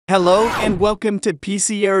Hello and welcome to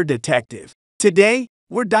PC Error Detective. Today,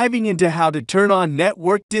 we're diving into how to turn on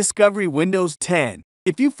Network Discovery Windows 10.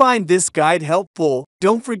 If you find this guide helpful,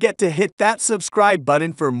 don't forget to hit that subscribe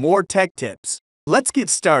button for more tech tips. Let's get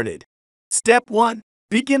started. Step 1.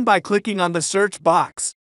 Begin by clicking on the search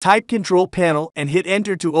box. Type Control Panel and hit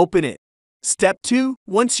Enter to open it. Step 2.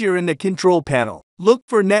 Once you're in the Control Panel, look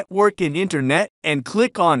for Network and Internet and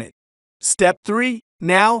click on it. Step 3.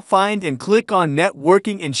 Now find and click on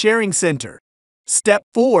Networking and Sharing Center. Step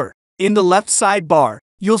 4. In the left sidebar,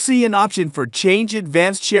 you'll see an option for Change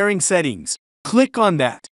Advanced Sharing Settings. Click on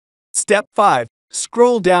that. Step 5.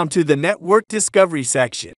 Scroll down to the Network Discovery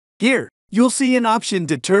section. Here, you'll see an option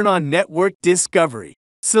to turn on Network Discovery.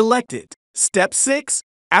 Select it. Step 6.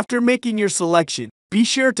 After making your selection, be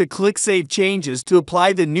sure to click Save Changes to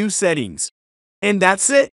apply the new settings. And that's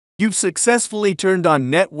it. You've successfully turned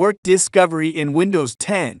on Network Discovery in Windows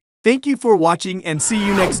 10. Thank you for watching and see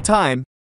you next time.